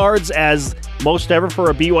 191 yards, as most ever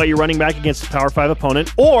for a BYU running back against a Power 5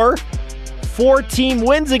 opponent, or 4 team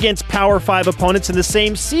wins against Power 5 opponents in the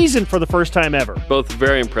same season for the first time ever? Both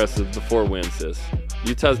very impressive. The 4 wins is.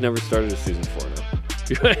 Utah's never started a season 4 now.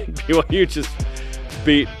 BYU just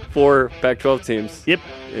beat 4 Pac-12 teams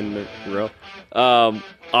in a row.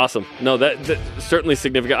 Awesome. No, that's certainly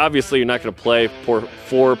significant. Obviously, you're not going to play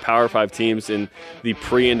 4 Power 5 teams in the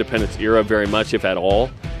pre-independence era very much, if at all.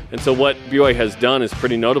 And so what BYU has done is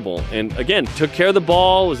pretty notable. And again, took care of the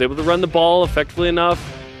ball, was able to run the ball effectively enough.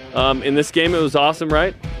 In this game, it was awesome,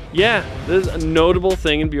 right? Yeah, this is a notable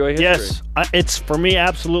thing in BYU history. Yes, it's for me,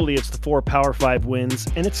 absolutely, it's the 4 Power 5 wins.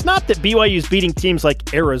 And it's not that BYU is beating teams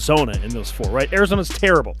like Arizona in those 4, right? Arizona's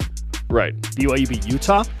terrible. Right. BYU beat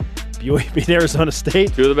Utah. BYU beat Arizona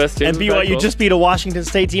State. 2 of the best teams. And BYU just beat a Washington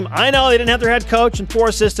State team. I know they didn't have their head coach and 4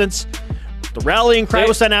 assistants. The rallying cry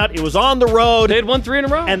was sent out. It was on the road. They had won 3 in a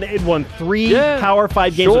row. And they had won 3 Power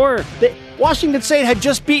 5 games. Sure. Washington State had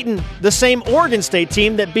just beaten the same Oregon State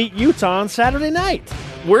team that beat Utah on Saturday night.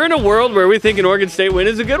 We're in a world where we think an Oregon State win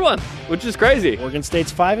is a good one, which is crazy. Oregon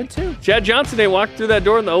State's 5-2. Chad Johnson, they walked through that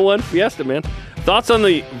door in the 0-1 Fiesta, man. Thoughts on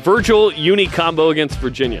the Virgil Uni combo against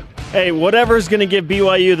Virginia? Hey, whatever's going to give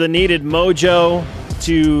BYU the needed mojo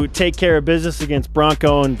to take care of business against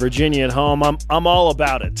Bronco and Virginia at home, I'm all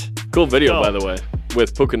about it. Cool video, by the way,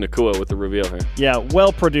 with Puka Nacua with the reveal here. Yeah,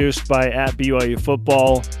 well produced by @BYU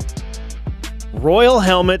Football. Royal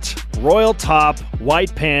helmet, royal top,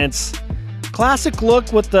 white pants. Classic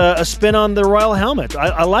look with a spin on the royal helmet.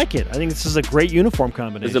 I like it. I think this is a great uniform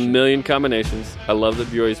combination. There's a million combinations. I love that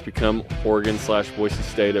BYU's become Oregon/Boise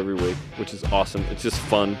State every week, which is awesome. It's just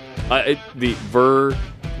fun. The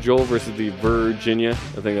Virgil versus the Virginia,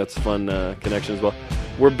 I think that's a fun connection as well.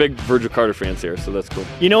 We're big Virgil Carter fans here, so that's cool.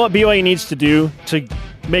 You know what BYU needs to do to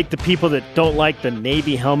make the people that don't like the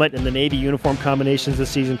Navy helmet and the Navy uniform combinations this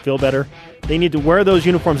season feel better? They need to wear those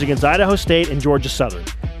uniforms against Idaho State and Georgia Southern.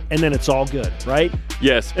 And then it's all good, right?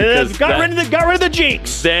 Yes, because got rid of the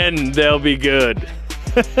jinx. Then they'll be good.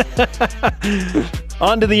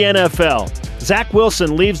 On to the NFL. Zach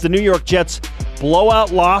Wilson leaves the New York Jets'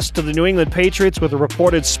 blowout loss to the New England Patriots with a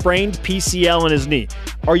reported sprained PCL in his knee.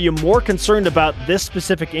 Are you more concerned about this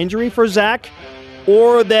specific injury for Zach,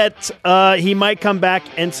 or that he might come back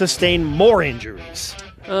and sustain more injuries?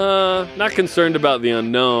 Not concerned about the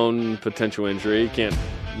unknown potential injury. You can't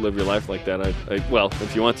live your life like that. Well,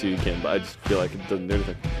 if you want to, you can, but I just feel like it doesn't do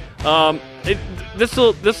anything. This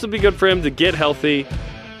will be good for him to get healthy.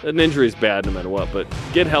 An injury is bad no matter what, but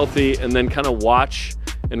get healthy and then kind of watch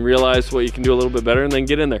and realize what you can do a little bit better and then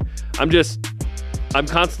get in there. I'm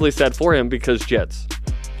constantly sad for him because Jets.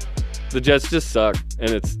 The Jets just suck, and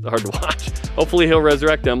it's hard to watch. Hopefully he'll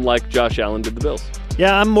resurrect them like Josh Allen did the Bills.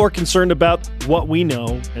 Yeah, I'm more concerned about what we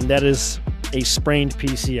know, and that is a sprained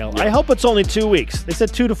PCL. Yeah. I hope it's only 2 weeks. They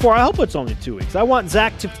said 2 to 4. I hope it's only 2 weeks. I want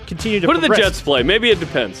Zach to continue to progress. Who do the Jets play? Maybe it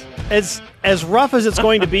depends. As rough as it's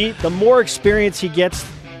going to be, the more experience he gets,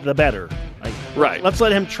 the better. Right. Let's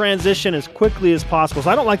let him transition as quickly as possible. So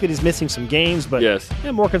I don't like that he's missing some games, but yes.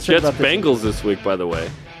 I'm more concerned Jets about this. Bengals this week, by the way.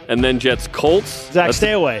 And then Jets Colts. Zach,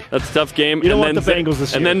 stay away. That's a tough game. You don't want the Bengals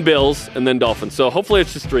this year. And then Bills, and then Dolphins. So hopefully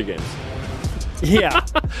it's just 3 games. Yeah.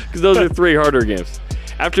 Because those are 3 harder games.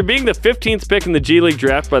 After being the 15th pick in the G League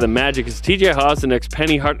draft by the Magic, is TJ Haws the next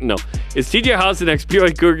Is TJ Haws the next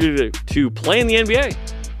BYU Cougar to play in the NBA?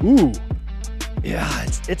 Ooh. Yeah,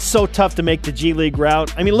 it's so tough to make the G League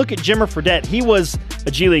route. I mean, look at Jimmer Fredette. He was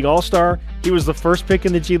a G League All-Star. He was the first pick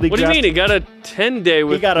in the G League draft. What do you mean? He got a 10-day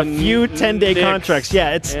with He got a few 10-day contracts.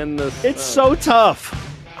 Yeah, it's so tough.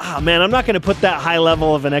 Man, I'm not going to put that high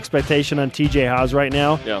level of an expectation on TJ Haws right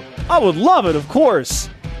now. Yeah. I would love it, of course,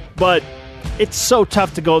 but it's so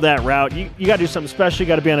tough to go that route. You got to do something special. You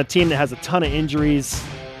got to be on a team that has a ton of injuries.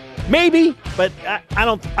 Maybe, but I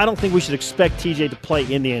don't think we should expect TJ to play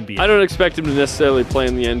in the NBA. I don't expect him to necessarily play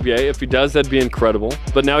in the NBA. If he does, that'd be incredible.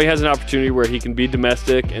 But now he has an opportunity where he can be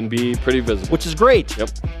domestic and be pretty visible. Which is great.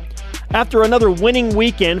 Yep. After another winning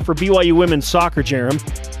weekend for BYU women's soccer, Jarom,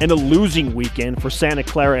 and a losing weekend for Santa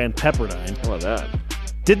Clara and Pepperdine. How about that?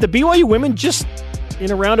 Did the BYU women just,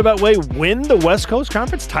 in a roundabout way, win the West Coast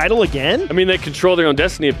Conference title again? I mean, they control their own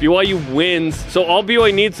destiny. If BYU wins, so all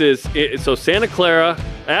BYU needs is Santa Clara,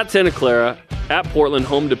 at Portland,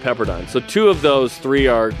 home to Pepperdine. So 2 of those 3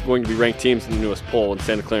 are going to be ranked teams in the newest poll in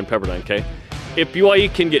Santa Clara and Pepperdine, okay? If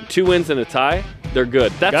BYU can get 2 wins and a tie, they're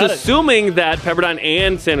good. That's assuming that Pepperdine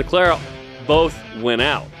and Santa Clara both win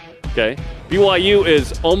out, okay? BYU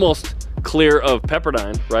is almost clear of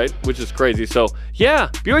Pepperdine, right? Which is crazy. So, yeah,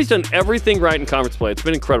 BYU's done everything right in conference play. It's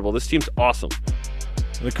been incredible. This team's awesome.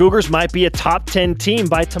 The Cougars might be a top 10 team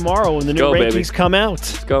by tomorrow when the new rankings come out.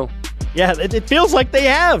 Let's go. Yeah, it feels like they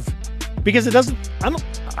have, because it doesn't.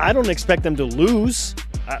 I don't expect them to lose.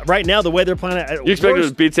 Right now, the way they're playing, you expect them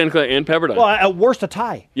to beat Santa Clara and Pepperdine? Well, at worst, a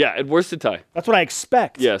tie. Yeah, at worst, a tie. That's what I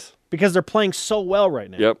expect. Yes. Because they're playing so well right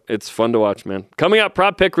now. Yep, it's fun to watch, man. Coming up,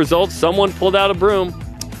 prop pick results. Someone pulled out a broom.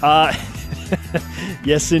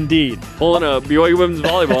 Yes, indeed. Pulling a BYU women's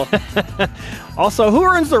volleyball. Also, who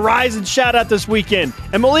earns the rise and shout out this weekend?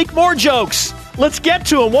 And Malik, more jokes. Let's get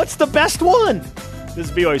to him. What's the best one? This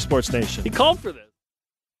is BYU Sports Nation. He called for this.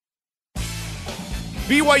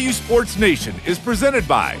 BYU Sports Nation is presented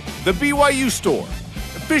by The BYU Store,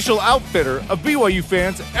 official outfitter of BYU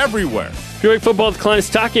fans everywhere. BYU football at the Kleines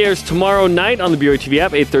Taki airs tomorrow night on the BYUtv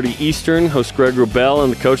app, 8:30 Eastern. Host Greg Wrubell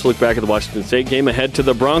and the coach look back at the Washington State game. Ahead to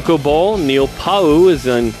the Bronco Bowl, Neil Pau is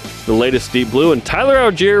in the latest Deep Blue, and Tyler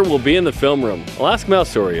Allgeier will be in the film room. I'll ask him how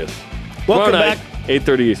sore he is. Welcome back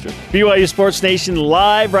 8:30 Eastern. BYU Sports Nation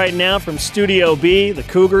live right now from Studio B. The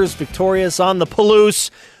Cougars victorious on the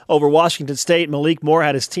Palouse over Washington State. Malik Moore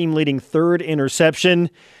had his team-leading third interception.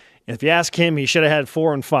 And if you ask him, he should have had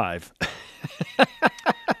 4 and 5.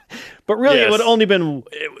 But really, Yes. it would have only been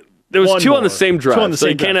There was one 2 more. on the same drive, Two on the so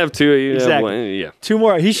same you can't drive. have 2. Exactly. Yeah. 2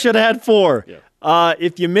 more. He should have had 4.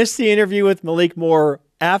 If you missed the interview with Malik Moore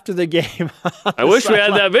after the game, I wish we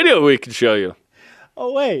had that video we could show you.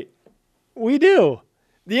 Oh, wait. We do.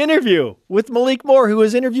 The interview with Malik Moore, who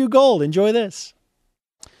is interview gold. Enjoy this.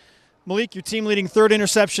 Malik, your team leading third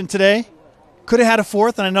interception today. Could have had a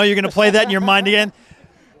fourth, and I know you're going to play that in your mind again.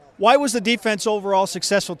 Why was the defense overall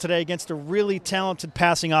successful today against a really talented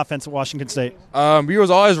passing offense at Washington State? We was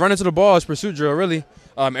always running to the ball. It's pursuit drill, really.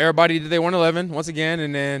 Everybody did their 111 once again,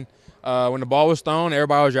 and then when the ball was thrown,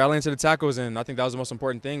 everybody was rallying to the tackles, and I think that was the most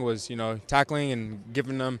important thing was, tackling and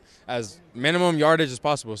giving them as minimum yardage as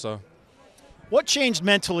possible. So, What changed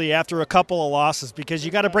mentally after a couple of losses? Because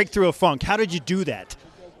you got to break through a funk. How did you do that?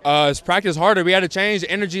 it's practice harder. We had to change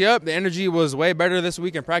the energy up. The energy was way better this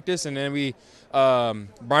week in practice, and then we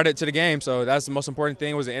brought it to the game. So that's the most important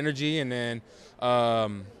thing was the energy, and then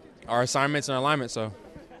our assignments and alignment. So.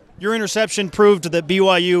 Your interception proved that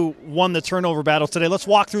BYU won the turnover battle today. Let's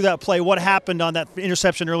walk through that play. What happened on that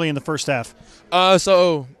interception early in the first half?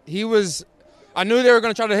 So I knew they were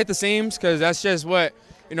going to try to hit the seams because that's just what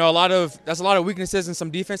that's a lot of weaknesses in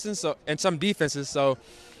some defenses. So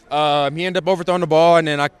he ended up overthrowing the ball, and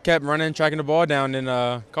then I kept running, tracking the ball down, and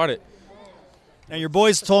caught it. Now your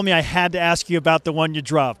boys told me I had to ask you about the one you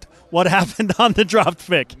dropped. What happened on the dropped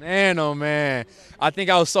pick? Man, oh man, I think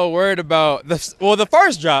I was so worried about the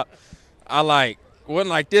first drop. I went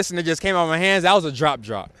like this, and it just came out of my hands. That was a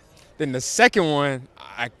drop. Then the second one,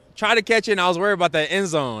 I tried to catch it, and I was worried about that end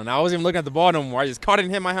zone. I wasn't even looking at the ball no more. I just caught it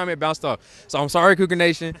and hit my helmet, bounced off. So I'm sorry, Cougar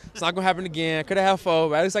Nation. It's not gonna happen again. Could have had 4,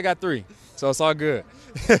 but at least I got 3. So it's all good.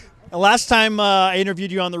 Last time I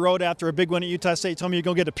interviewed you on the road after a big win at Utah State, you told me you're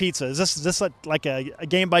going to get a pizza. Is this like a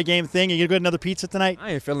game-by-game thing? Are you going to get another pizza tonight?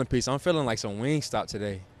 I ain't feeling pizza. I'm feeling like some Wingstop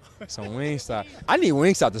today. Some Wingstop. I need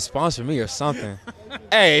Wingstop to sponsor me or something.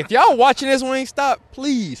 Hey, if y'all watching this Wingstop,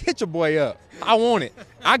 please hit your boy up. I want it.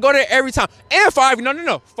 I go there every time. And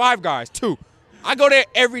 5 Guys, 2. I go there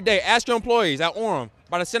every day. Ask your employees at Orem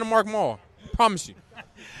by the Cinemark Mall. Promise you.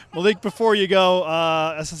 Malik, before you go,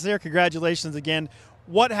 a sincere congratulations again.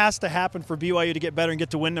 What has to happen for BYU to get better and get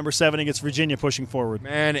to win number 7 against Virginia pushing forward?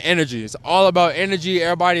 Man, energy. It's all about energy.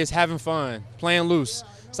 Everybody is having fun, playing loose.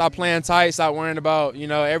 Stop playing tight. Stop worrying about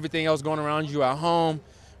everything else going around you at home.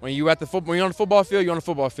 When you're on the football field, you're on the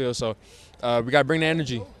football field. So we got to bring the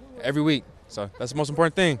energy every week. So that's the most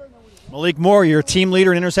important thing. Malik Moore, your team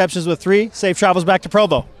leader in interceptions with 3. Safe travels back to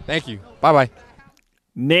Provo. Thank you. Bye-bye.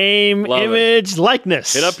 Name, Love image,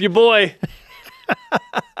 likeness. Hit up your boy.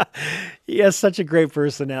 He has such a great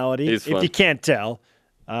personality, He's if fun. you can't tell.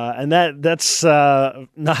 And that's not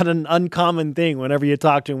an uncommon thing whenever you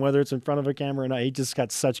talk to him, whether it's in front of a camera or not. He just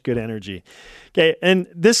got such good energy. Okay, and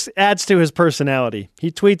this adds to his personality.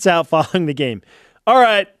 He tweets out following the game, "All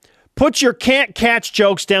right, put your can't catch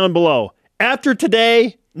jokes down below. After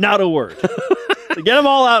today, not a word." So get them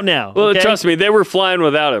all out now. Well, okay? trust me, they were flying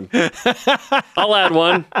without him. I'll add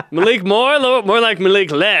one. Malik more like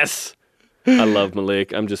Malik less. I love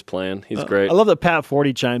Malik. I'm just playing. He's great. I love that Pat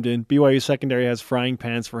Forty chimed in. BYU secondary has frying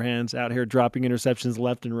pans for hands out here dropping interceptions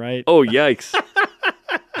left and right. Oh, yikes.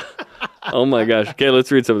 Oh, my gosh. Okay,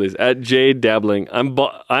 let's read some of these. At J Dabbling, I'm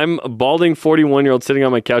a balding 41-year-old sitting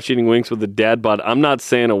on my couch eating wings with a dad bod. I'm not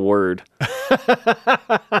saying a word.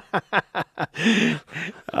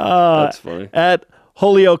 That's funny. At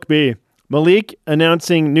Holyoke B, Malik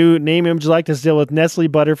announcing new name, image, likeness deal with Nestle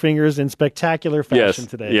Butterfingers in spectacular fashion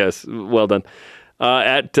today. Yes, well done.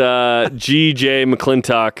 At GJ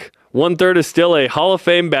McClintock, 1/3 is still a Hall of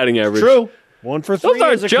Fame batting average. True. 1 for 3 Those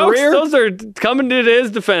aren't as a jokes. career. Those are coming to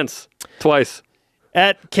his defense twice.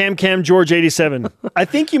 At Cam George 87, I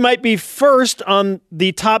think you might be first on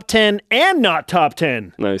the top 10 and not top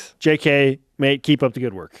 10. Nice. JK, mate, keep up the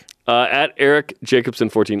good work. At Eric Jacobson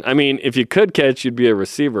 14. I mean, if you could catch, you'd be a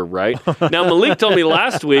receiver, right? Now, Malik told me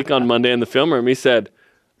last week on Monday in the film room, he said,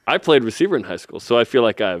 I played receiver in high school, so I feel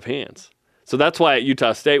like I have hands. So that's why at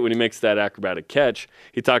Utah State, when he makes that acrobatic catch,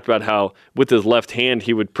 he talked about how with his left hand,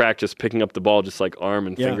 he would practice picking up the ball just like arm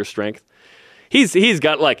and finger strength. He's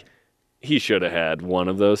got he should have had one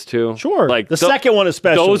of those two. Sure. The second one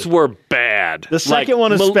especially. Those were bad. The second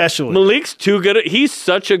one especially. Malik's too good. He's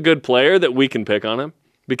such a good player that we can pick on him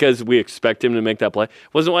because we expect him to make that play.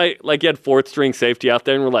 Wasn't why you had 4th string safety out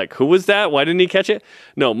there and we're like, who was that? Why didn't he catch it?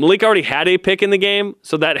 No, Malik already had a pick in the game,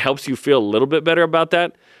 so that helps you feel a little bit better about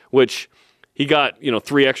that, which he got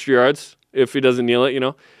 3 extra yards if he doesn't kneel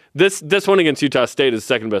it. This one against Utah State is the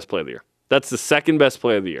second best play of the year. That's the second best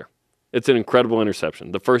play of the year. It's an incredible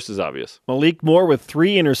interception. The first is obvious. Malik Moore with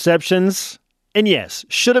 3 interceptions. And yes,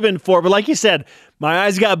 should have been 4. But like you said, my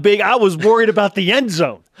eyes got big. I was worried about the end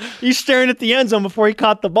zone. He's staring at the end zone before he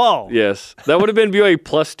caught the ball. Yes. That would have been BYU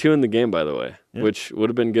 +2 in the game, by the way, which would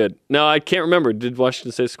have been good. Now, I can't remember. Did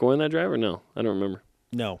Washington State score in that drive or no? I don't remember.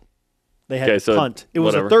 No. They had to punt. It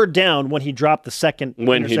was a third down when he dropped the second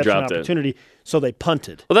interception opportunity, so they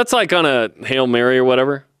punted. Well, that's like on a Hail Mary or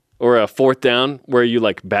whatever. Or a fourth down where you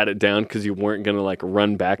bat it down because you weren't going to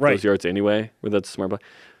run back those yards anyway. Where that's a smart play.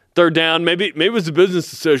 Third down, maybe it was a business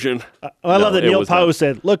decision. I love that Neil Powell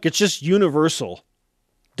said, "Look, it's just universal.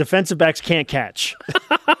 Defensive backs can't catch."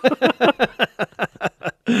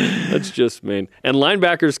 That's just mean. And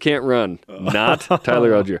linebackers can't run. Not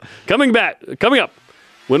Tyler Allgeier. Coming up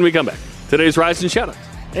when we come back. Today's Rise and Shoutouts.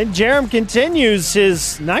 And Jarom continues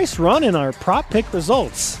his nice run in our prop pick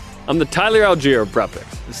results. I'm the Tyler Allgeier of prop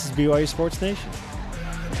picks. This is BYU Sports Nation.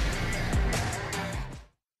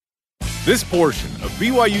 This portion of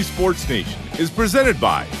BYU Sports Nation is presented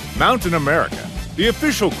by Mountain America, the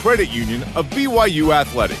official credit union of BYU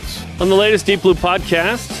Athletics. On the latest Deep Blue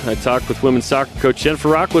podcast, I talked with women's soccer coach Jennifer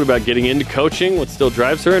Rockwood about getting into coaching, what still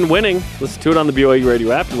drives her, and winning. Listen to it on the BYU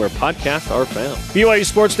Radio app and where podcasts are found. BYU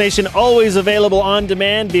Sports Nation always available on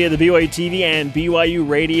demand via the BYU TV and BYU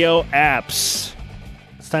Radio apps.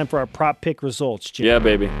 It's time for our prop pick results, Jim. Yeah,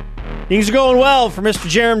 baby. Things are going well for Mr.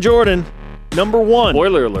 Jarom Jordan. Number 1.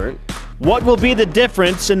 Spoiler alert. What will be the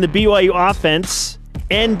difference in the BYU offense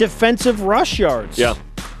and defensive rush yards? Yeah.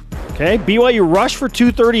 Okay, BYU rushed for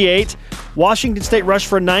 238. Washington State rushed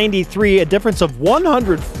for 93, a difference of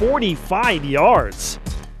 145 yards.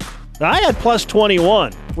 Now, I had plus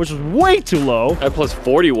 21, which was way too low. I had plus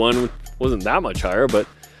 41, wasn't that much higher, but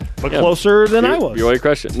closer than I was. BYU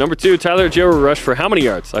crushed it. Number 2, Tyler Allgeier rushed for how many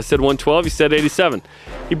yards? I said 112, he said 87.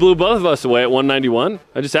 He blew both of us away at 191.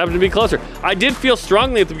 I just happened to be closer. I did feel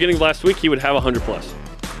strongly at the beginning of last week he would have 100 plus.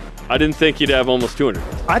 I didn't think he'd have almost 200.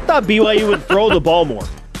 I thought BYU would throw the ball more.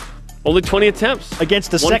 Only 20 attempts.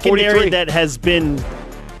 Against a secondary that has been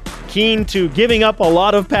keen to giving up a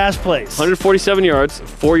lot of pass plays. 147 yards,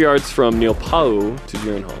 4 yards from Neil Pau to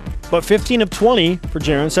Jaron Hall. But 15 of 20 for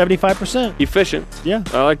Jaron, 75%. Efficient. Yeah.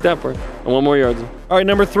 I like that part. And 1 more yard. All right,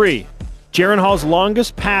 number 3. Jaron Hall's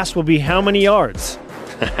longest pass will be how many yards?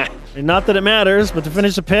 And not that it matters, but to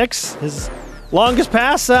finish the picks, his longest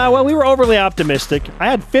pass, we were overly optimistic.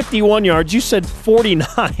 I had 51 yards. You said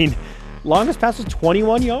 49. Longest pass was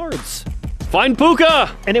 21 yards. Find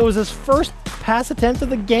Puka! And it was his first pass attempt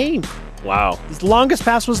of the game. Wow. His longest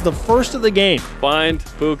pass was the first of the game. Find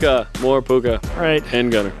Puka. More Puka. All right.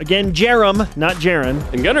 And Gunner. Again, Jarom, not Jaron.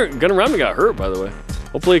 And Gunner Romney got hurt, by the way.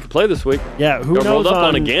 Hopefully he can play this week. Yeah, who got knows? Rolled up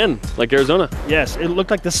on again, like Arizona. Yes, it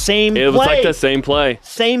looked like the same play. It was like the same play.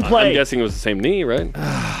 Same play. I'm guessing it was the same knee, right?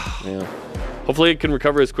 Yeah. Hopefully he can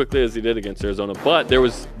recover as quickly as he did against Arizona. But there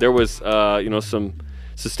was some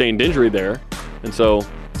sustained injury there, and so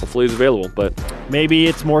hopefully he's available. But maybe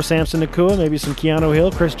it's more Samson Nakua, maybe some Keanu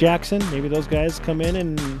Hill, Chris Jackson. Maybe those guys come in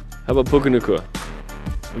and. How about Puka Nakua?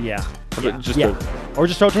 Yeah. Or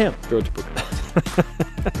just throw it to him. Throw it to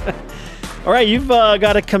Puka. All right, you've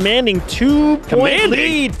got a commanding 2-point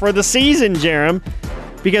lead for the season, Jarom,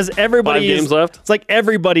 because everybody 5 games left. It's like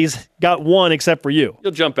everybody's got 1 except for you.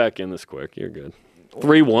 You'll jump back in this quick. You're good.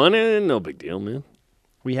 3-1, no big deal, man.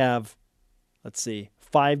 We have,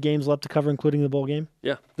 5 games left to cover, including the bowl game.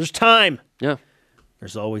 Yeah. There's time. Yeah.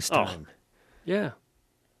 There's always time. Yeah.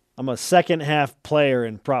 I'm a second half player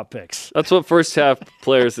in prop picks. That's what first half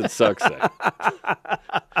players that suck say.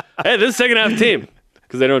 Hey, this is second half team.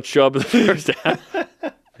 Because they don't show up in the first half.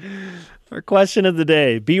 Our question of the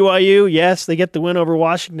day. BYU, yes, they get the win over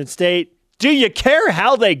Washington State. Do you care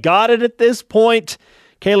how they got it at this point?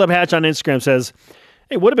 Caleb Hatch on Instagram says,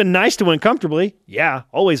 hey, would have been nice to win comfortably. Yeah,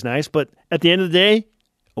 always nice. But at the end of the day,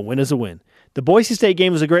 a win is a win. The Boise State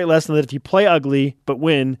game was a great lesson that if you play ugly but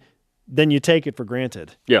win, then you take it for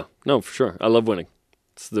granted. Yeah, no, for sure. I love winning.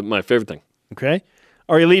 It's my favorite thing. Okay.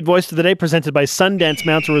 Our elite voice of the day, presented by Sundance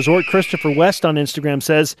Mountain Resort, Christopher West on Instagram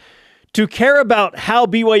says, to care about how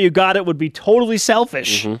BYU got it would be totally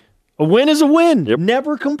selfish. Mm-hmm. A win is a win. Yep.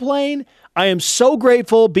 Never complain. I am so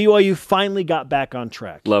grateful BYU finally got back on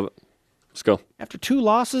track. Love it. Let's go. After 2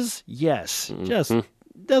 losses, yes. Just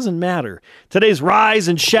doesn't matter. Today's Rise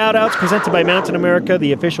and Shoutouts, presented by Mountain America,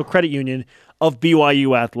 the official credit union of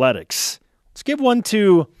BYU Athletics. Let's give one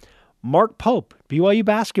to Mark Pope, BYU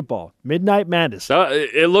basketball, Midnight Madness.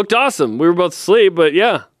 It looked awesome. We were both asleep, but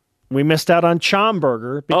yeah. We missed out on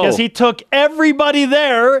Chomberger because he took everybody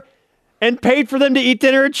there and paid for them to eat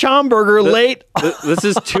dinner at Chaumburger late. This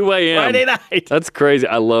is 2 a.m. Friday night. That's crazy.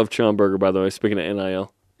 I love Chaumburger, by the way, speaking of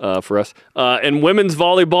NIL. For us. And women's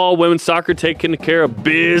volleyball, women's soccer taking care of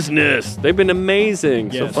business. They've been amazing.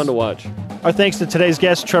 Yes. So fun to watch. Our thanks to today's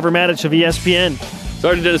guest, Trevor Matich of ESPN.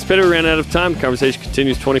 Sorry to Dennis Pitter, ran out of time. The conversation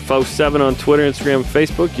continues 24/7 on Twitter, Instagram, and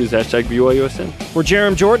Facebook. Use hashtag BYUSN. For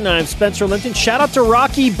Jarom Jordan, I'm Spencer Linton. Shout out to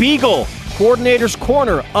Rocky Beagle, Coordinator's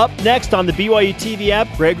Corner. Up next on the BYU TV app,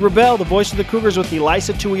 Greg Wrubell, the voice of the Cougars with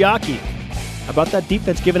Elisa Tuiaki. How about that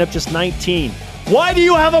defense giving up just 19? Why do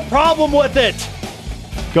you have a problem with it?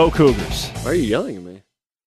 Go Cougars. Why are you yelling at me?